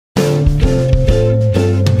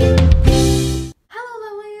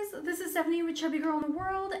chubby girl in the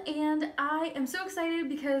world, and I am so excited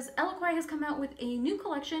because Eloquii has come out with a new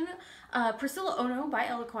collection, Pricilla Ono by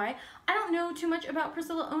Eloquii. I don't know too much about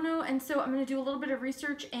Priscilla Ono, and so I'm going to do a little bit of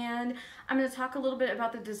research, and I'm going to talk a little bit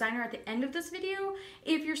about the designer at the end of this video.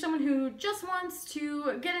 If you're someone who just wants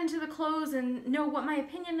to get into the clothes and know what my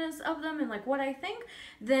opinion is of them and like what I think,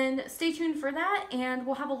 then stay tuned for that, and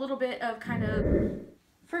we'll have a little bit of kind of...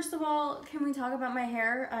 First of all, can we talk about my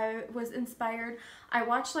hair? I was inspired. I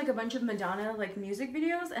watched like a bunch of Madonna like music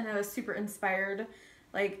videos and I was super inspired.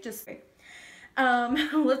 Like just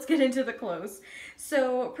let's get into the clothes.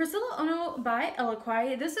 So Pricilla Ono by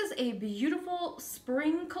Eloquii. This is a beautiful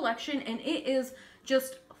spring collection and it is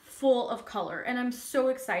just full of color and I'm so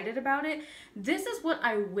excited about it. This is what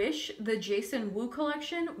I wish the Jason Wu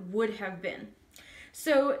collection would have been.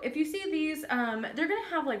 So if you see these, they're gonna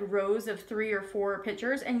have like rows of 3 or 4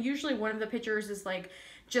 pictures, and usually one of the pictures is like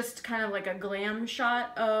just kind of like a glam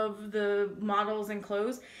shot of the models and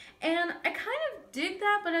clothes. And I kind of dig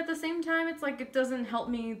that, but at the same time, it's like it doesn't help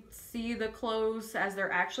me see the clothes as they're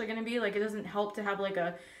actually gonna be. Like it doesn't help to have like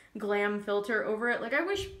a glam filter over it. Like I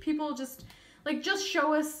wish people just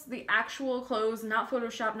show us the actual clothes, not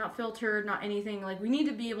Photoshop, not filtered, not anything. Like we need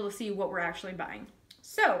to be able to see what we're actually buying.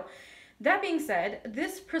 So that being said,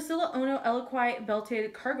 this Pricilla Ono Eloquii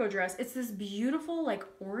belted cargo dress, it's this beautiful like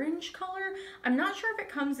orange color. I'm not sure if it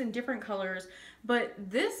comes in different colors, but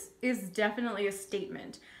this is definitely a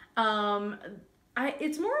statement.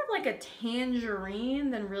 It's more of like a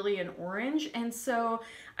tangerine than really an orange, and so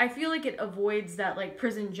I feel like it avoids that like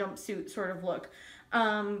prison jumpsuit sort of look.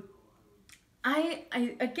 I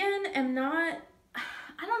again am not,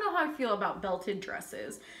 I don't know how I feel about belted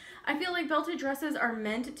dresses. I feel like belted dresses are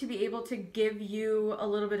meant to be able to give you a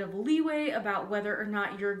little bit of leeway about whether or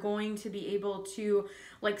not you're going to be able to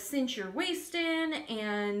like cinch your waist in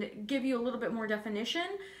and give you a little bit more definition.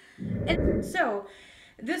 And so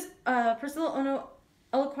this Pricilla Ono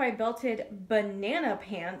Eloquii belted banana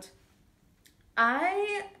pant,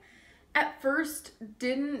 I at first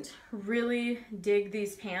didn't really dig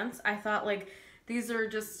these pants. I thought like these are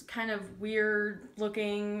just kind of weird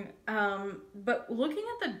looking, but looking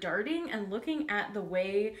at the darting and looking at the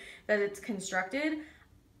way that it's constructed,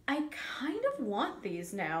 I kind of want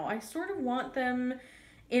these now. I sort of want them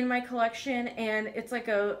in my collection, and it's like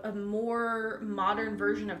a more modern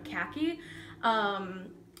version of khaki.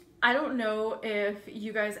 I don't know if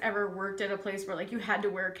you guys ever worked at a place where like you had to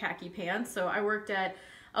wear khaki pants. So I worked at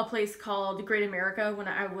a place called Great America when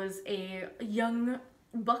I was a young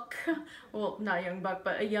buck, well not a young buck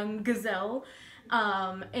but a young gazelle,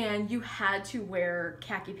 and you had to wear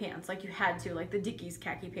khaki pants, like you had to, like the Dickies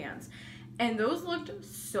khaki pants, and those looked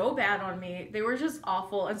so bad on me. They were just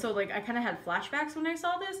awful, and so like I kind of had flashbacks when I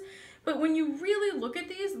saw this. But when you really look at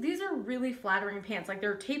these are really flattering pants. Like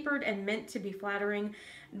they're tapered and meant to be flattering.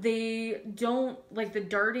 They don't, like the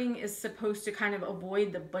darting is supposed to kind of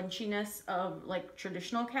avoid the bunchiness of like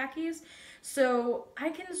traditional khakis. So I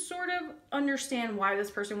can sort of understand why this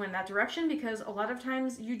person went that direction, because a lot of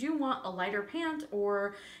times you do want a lighter pant,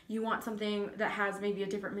 or you want something that has maybe a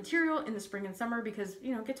different material in the spring and summer because,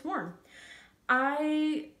 you know, it gets warm.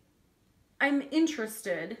 I'm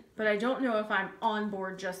interested, but I don't know if I'm on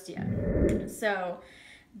board just yet. So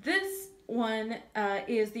this one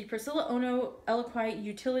is the Pricilla Ono Eloquii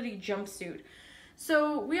Utility Jumpsuit.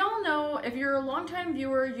 So we all know, if you're a longtime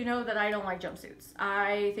viewer, you know that I don't like jumpsuits.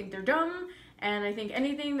 I think they're dumb, and I think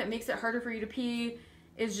anything that makes it harder for you to pee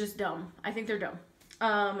is just dumb. I think they're dumb.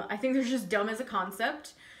 I think they're just dumb as a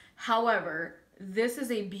concept. However, this is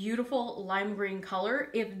a beautiful lime green color.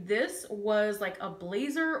 If this was like a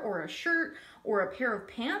blazer or a shirt or a pair of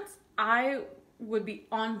pants, I would be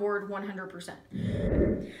on board 100%.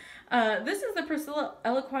 This is the Priscilla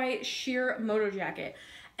Eloquii sheer moto jacket.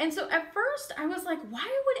 And so at first I was like,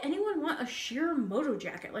 why would anyone want a sheer moto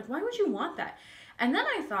jacket? Like, why would you want that? And then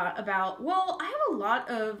I thought about, well, I have a lot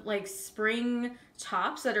of like spring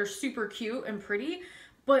tops that are super cute and pretty,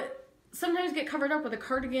 but sometimes get covered up with a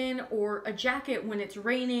cardigan or a jacket when it's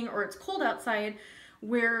raining or it's cold outside,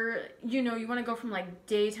 where, you know, you want to go from like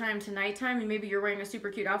daytime to nighttime, and maybe you're wearing a super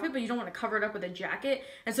cute outfit, but you don't want to cover it up with a jacket.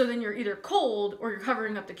 And so then you're either cold or you're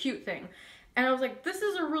covering up the cute thing. And I was like, this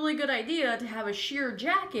is a really good idea to have a sheer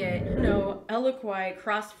jacket. You know, Eloquii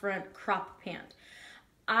cross front crop pant.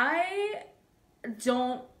 I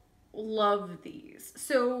don't love these.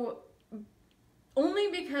 So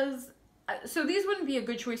only because, so these wouldn't be a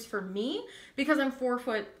good choice for me because I'm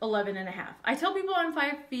 4'11.5". I tell people I'm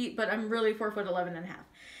 5 feet, but I'm really 4'11.5".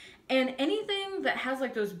 And anything that has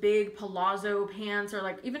like those big palazzo pants, or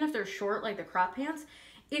like even if they're short, like the crop pants,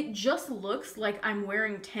 it just looks like I'm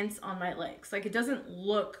wearing tents on my legs. Like it doesn't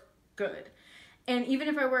look good. And even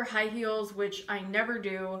if I wear high heels, which I never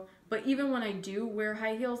do, but even when I do wear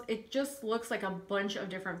high heels, it just looks like a bunch of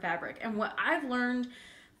different fabric. And what I've learned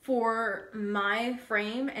for my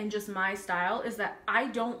frame and just my style is that I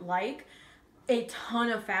don't like a ton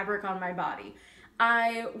of fabric on my body.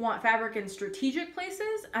 I want fabric in strategic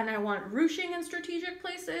places, and I want ruching in strategic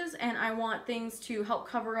places, and I want things to help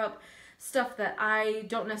cover up stuff that I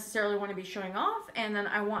don't necessarily want to be showing off, and then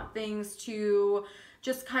I want things to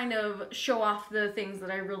just kind of show off the things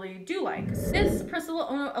that I really do like. This Priscilla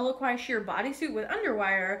Ono Eloquii sheer bodysuit with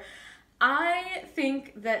underwire, I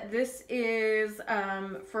think that this is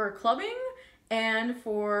for clubbing and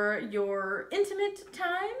for your intimate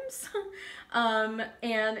times.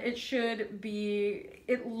 And it should be,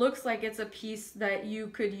 it looks like it's a piece that you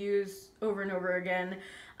could use over and over again.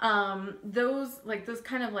 Those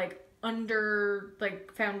kind of like under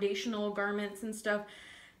like foundational garments and stuff,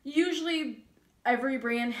 usually every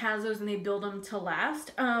brand has those and they build them to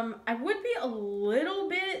last. I would be a little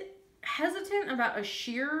bit hesitant about a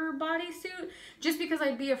sheer bodysuit just because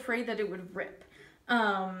I'd be afraid that it would rip.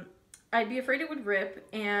 I'd be afraid it would rip,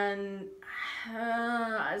 and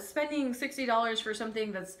spending $60 for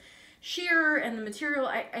something that's sheer and the material,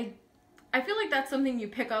 I feel like that's something you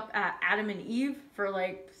pick up at Adam and Eve for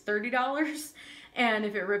like $30, and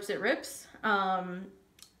if it rips, it rips. I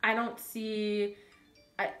don't see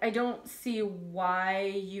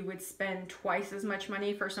why you would spend twice as much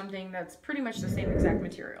money for something that's pretty much the same exact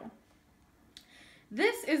material.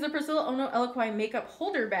 This is the Priscilla Ono Eloquii makeup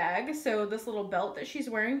holder bag. So this little belt that she's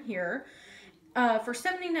wearing here for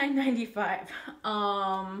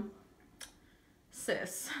 $79.95.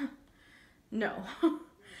 Sis, no.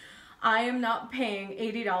 I am not paying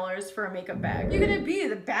 $80 for a makeup bag. You're gonna be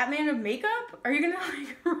the Batman of makeup? Are you gonna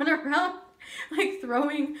like run around like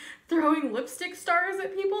throwing lipstick stars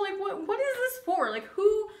at people? Like what is this for? Like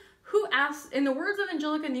who asked, in the words of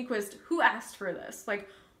Angelica Nyqvist, who asked for this? Like,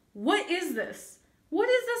 what is this? What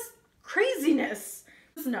is this craziness?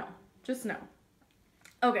 Just no.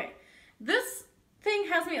 Okay, this thing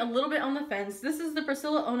has me a little bit on the fence. This is the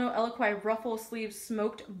Priscilla Ono Eloquii ruffle sleeve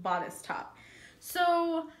smoked bodice top.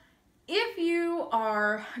 So if you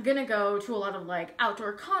are gonna go to a lot of like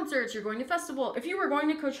outdoor concerts, you're going to festival, if you were going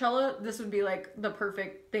to Coachella, this would be like the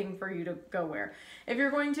perfect thing for you to go wear. If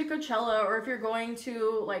you're going to Coachella, or if you're going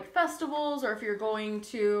to like festivals, or if you're going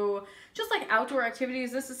to just like outdoor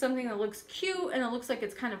activities, this is something that looks cute and it looks like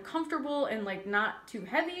it's kind of comfortable and like not too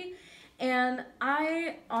heavy. And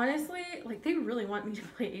I honestly, like, they really want me to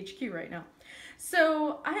play HQ right now.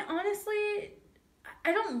 So I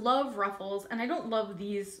don't love ruffles, and I don't love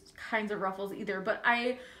these kinds of ruffles either, but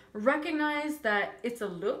I recognize that it's a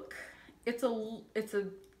look. It's a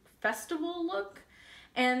festival look.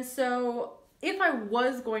 And so if I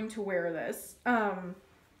was going to wear this,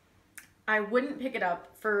 I wouldn't pick it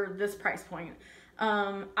up for this price point.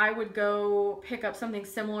 I would go pick up something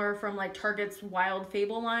similar from like Target's Wild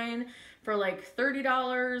Fable line for like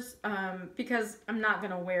 $30, because I'm not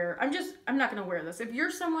gonna wear this. If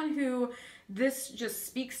you're someone who this just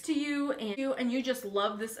speaks to you and you just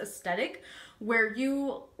love this aesthetic where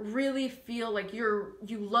you really feel like you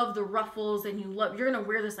love the ruffles and you're gonna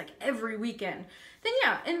wear this like every weekend, then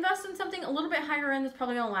yeah, invest in something a little bit higher end that's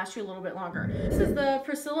probably gonna last you a little bit longer. This is the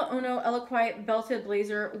Priscilla Ono Eloquii belted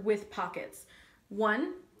blazer with pockets.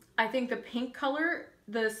 One, I think the pink color,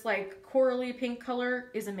 this like corally pink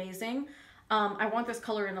color, is amazing. I want this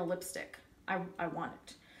color in a lipstick. I want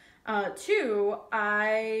it. Two,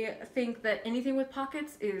 I think that anything with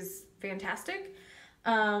pockets is fantastic.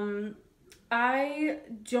 I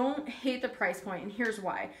don't hate the price point, and here's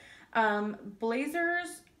why.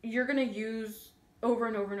 Blazers, you're gonna use over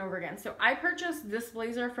and over and over again. So I purchased this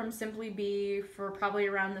blazer from Simply Be for probably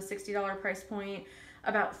around the $60 price point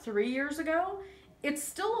about 3 years ago. It's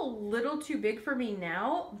still a little too big for me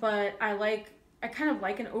now, but I kind of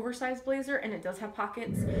like an oversized blazer, and it does have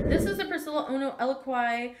pockets. This is a Priscilla Ono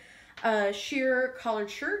Eloquii sheer collared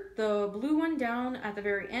shirt, the blue one down at the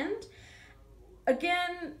very end.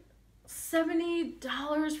 Again,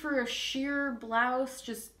 $70 for a sheer blouse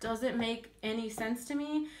just doesn't make any sense to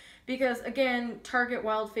me, because again, Target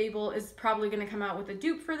Wild Fable is probably going to come out with a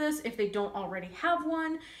dupe for this if they don't already have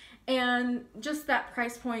one. And just that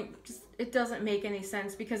price point, it doesn't make any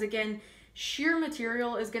sense, because again, sheer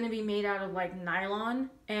material is going to be made out of like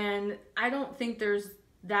nylon, and I don't think there's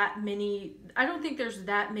that many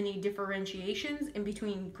differentiations in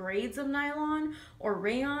between grades of nylon or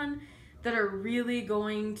rayon that are really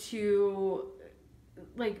going to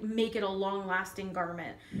like make it a long-lasting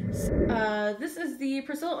garment. This is the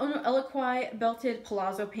Priscilla Ono Eloquii belted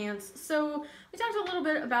palazzo pants. So we talked a little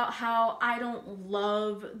bit about how I don't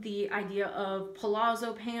love the idea of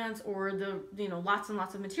palazzo pants or the, you know, lots and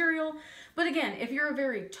lots of material. But again, if you're a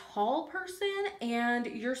very tall person and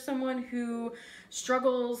you're someone who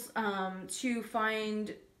struggles to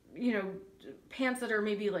find, you know, pants that are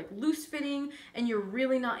maybe like loose fitting, and you're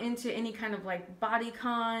really not into any kind of like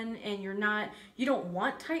bodycon, and you don't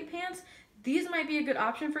want tight pants, these might be a good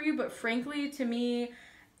option for you. But frankly, to me,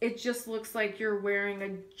 it just looks like you're wearing a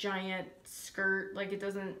giant skirt. Like, it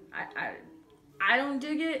doesn't, I don't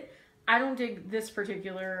dig it. I don't dig this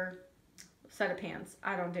particular set of pants.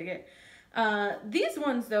 I don't dig it. These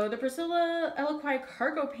ones though, the Pricilla Eloquii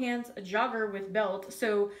cargo pants jogger with belt.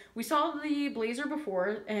 So we saw the blazer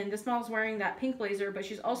before, and this model's wearing that pink blazer, but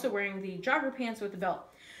she's also wearing the jogger pants with the belt.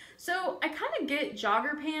 So I kind of get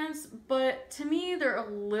jogger pants, but to me they're a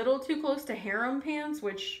little too close to harem pants,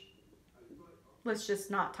 which, let's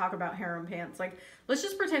just not talk about harem pants. Like, let's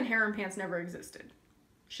just pretend harem pants never existed.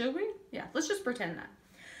 Should we? Yeah, let's just pretend that.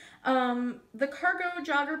 The cargo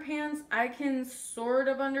jogger pants, I can sort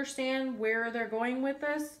of understand where they're going with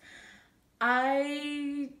this.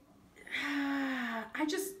 I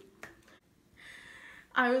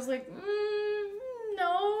was like,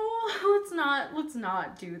 no, let's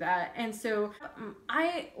not do that. And so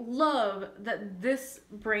I love that this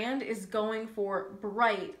brand is going for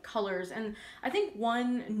bright colors. And I think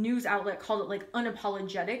one news outlet called it like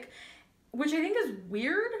unapologetic, which I think is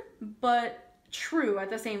weird, but true at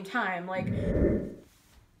the same time. Like,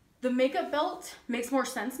 the makeup belt makes more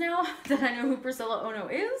sense now that I know who Priscilla Ono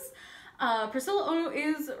is. Priscilla Ono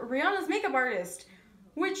is Rihanna's makeup artist,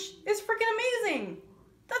 which is freaking amazing.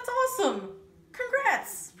 That's awesome.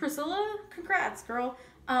 Congrats, Priscilla. Congrats, girl.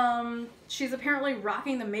 She's apparently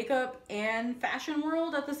rocking the makeup and fashion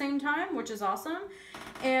world at the same time, which is awesome.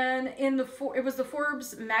 And it was the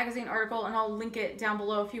Forbes magazine article, and I'll link it down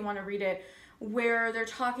below if you want to read it, where they're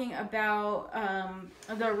talking about,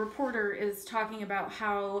 the reporter is talking about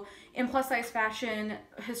how in plus size fashion,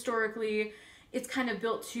 historically, it's kind of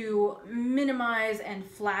built to minimize and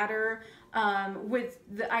flatter, with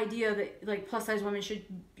the idea that like plus size women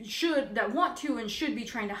that want to and should be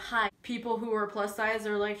trying to hide. People who are plus size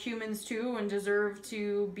are like humans too and deserve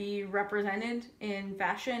to be represented in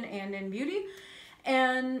fashion and in beauty.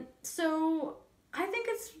 And so I think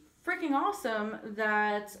it's freaking awesome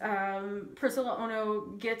that Priscilla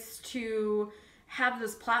Ono gets to have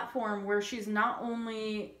this platform where she's not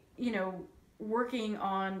only, you know, working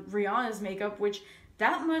on Rihanna's makeup, which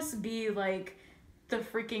that must be like the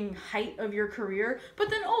freaking height of your career, but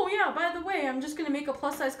then, oh yeah, by the way, I'm just gonna make a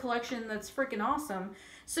plus size collection that's freaking awesome.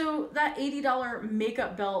 So that $80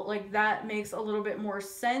 makeup belt, like, that makes a little bit more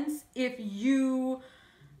sense if you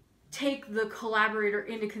take the collaborator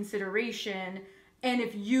into consideration. And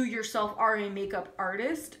if you yourself are a makeup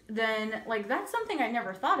artist, then like that's something I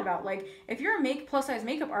never thought about. Like, if you're a plus size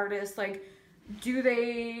makeup artist, like, do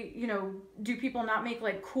they, you know, do people not make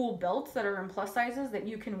like cool belts that are in plus sizes that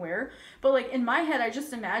you can wear? But like in my head, I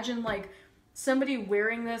just imagine like somebody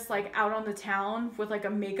wearing this like out on the town with like a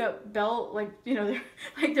makeup belt, like, you know,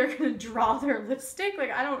 they're gonna draw their lipstick.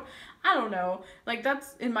 Like, I don't know. Like,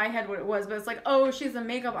 that's in my head what it was, but it's like, oh, she's a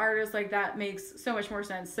makeup artist. Like, that makes so much more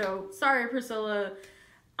sense. So sorry, Priscilla,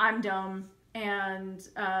 I'm dumb. And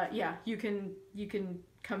yeah, you can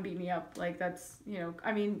come beat me up. Like, that's, you know,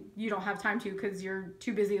 I mean, you don't have time to because you're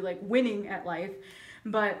too busy like winning at life.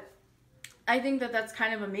 But I think that that's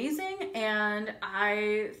kind of amazing, and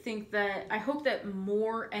I hope that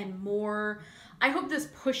more and more, I hope this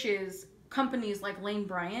pushes companies like Lane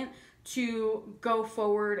Bryant to go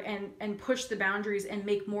forward and push the boundaries and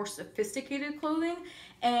make more sophisticated clothing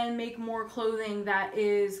and make more clothing that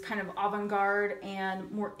is kind of avant-garde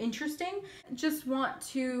and more interesting.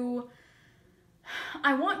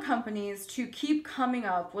 I want companies to keep coming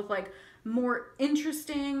up with like more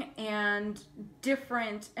interesting and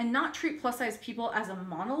different, and not treat plus size people as a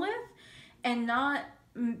monolith, and not,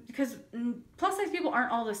 because plus size people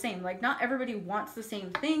aren't all the same. Like, not everybody wants the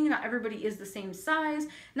same thing, not everybody is the same size,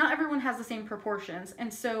 not everyone has the same proportions.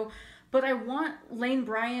 And so, but I want Lane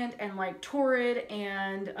Bryant and like Torrid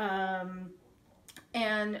and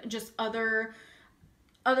just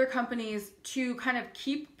other companies to kind of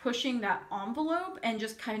keep pushing that envelope and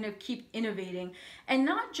just kind of keep innovating, and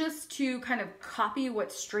not just to kind of copy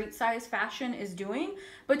what straight size fashion is doing,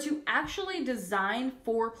 but to actually design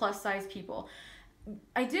for plus size people.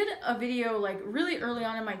 I did a video like really early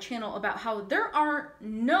on in my channel about how there are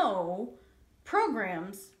no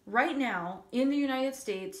programs right now in the United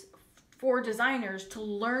States for designers to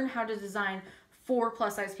learn how to design for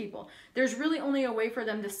plus size people. There's really only a way for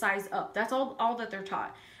them to size up. That's all that they're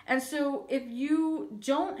taught. And so if you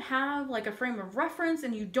don't have like a frame of reference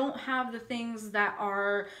and you don't have the things that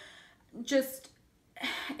are just,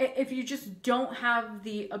 if you just don't have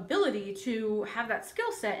the ability to have that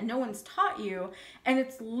skill set and no one's taught you, and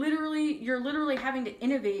you're literally having to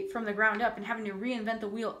innovate from the ground up and having to reinvent the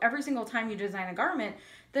wheel every single time you design a garment,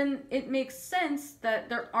 then it makes sense that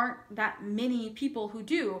there aren't that many people who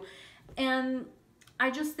do. And I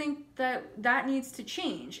just think that that needs to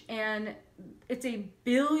change. And it's a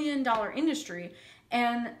billion-dollar industry,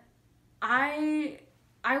 and I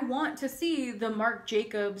want to see the Marc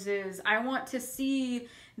Jacobses. I want to see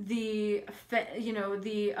the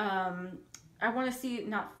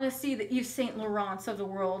Yves Saint Laurents of the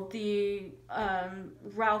world, the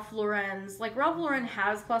Ralph Lauren's. Like, Ralph Lauren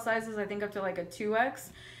has plus sizes, I think up to like a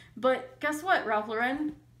 2X. But guess what, Ralph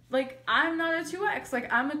Lauren? Like, I'm not a 2X,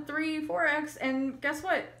 like I'm a 3, 4X, and guess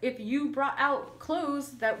what? If you brought out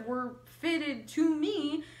clothes that were fitted to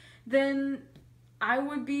me, then I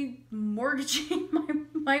would be mortgaging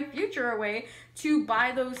my future away to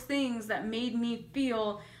buy those things that made me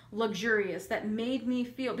feel luxurious, that made me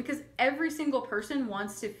feel, because every single person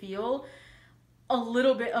wants to feel a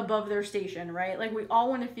little bit above their station, right? Like, we all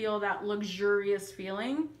want to feel that luxurious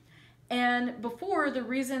feeling. And before, the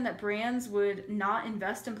reason that brands would not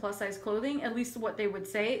invest in plus size clothing, at least what they would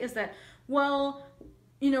say, is that, well,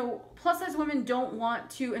 you know, plus size women don't want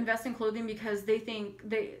to invest in clothing because they think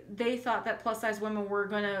they thought that plus size women were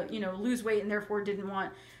gonna, you know, lose weight and therefore didn't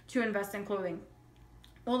want to invest in clothing.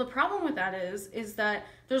 Well, the problem with that is that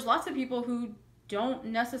there's lots of people who don't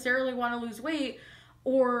necessarily want to lose weight,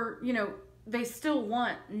 or, you know, they still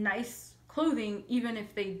want nice clothing even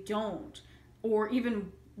if they don't, or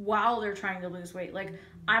even while they're trying to lose weight. Like,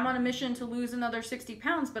 I'm on a mission to lose another 60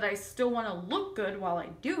 pounds, but I still want to look good while I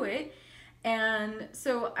do it. And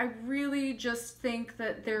so I really just think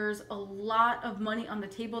that there's a lot of money on the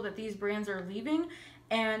table that these brands are leaving.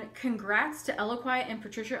 And congrats to Eloquii and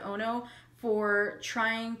Pricilla Ono for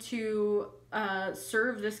trying to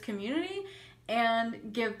serve this community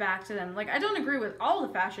and give back to them. Like, I don't agree with all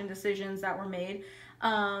the fashion decisions that were made,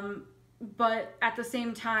 but at the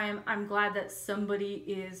same time, I'm glad that somebody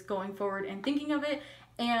is going forward and thinking of it,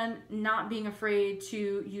 and not being afraid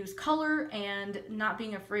to use color, and not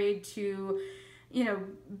being afraid to, you know,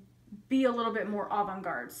 be a little bit more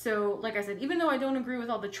avant-garde. So like I said, even though I don't agree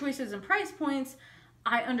with all the choices and price points,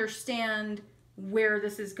 I understand where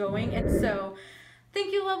this is going. And so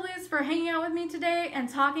thank you, lovelies, for hanging out with me today and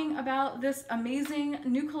talking about this amazing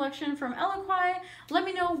new collection from Eloquii. Let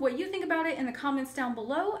me know what you think about it in the comments down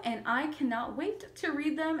below, and I cannot wait to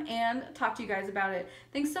read them and talk to you guys about it.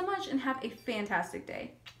 Thanks so much, and have a fantastic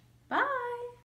day. Bye!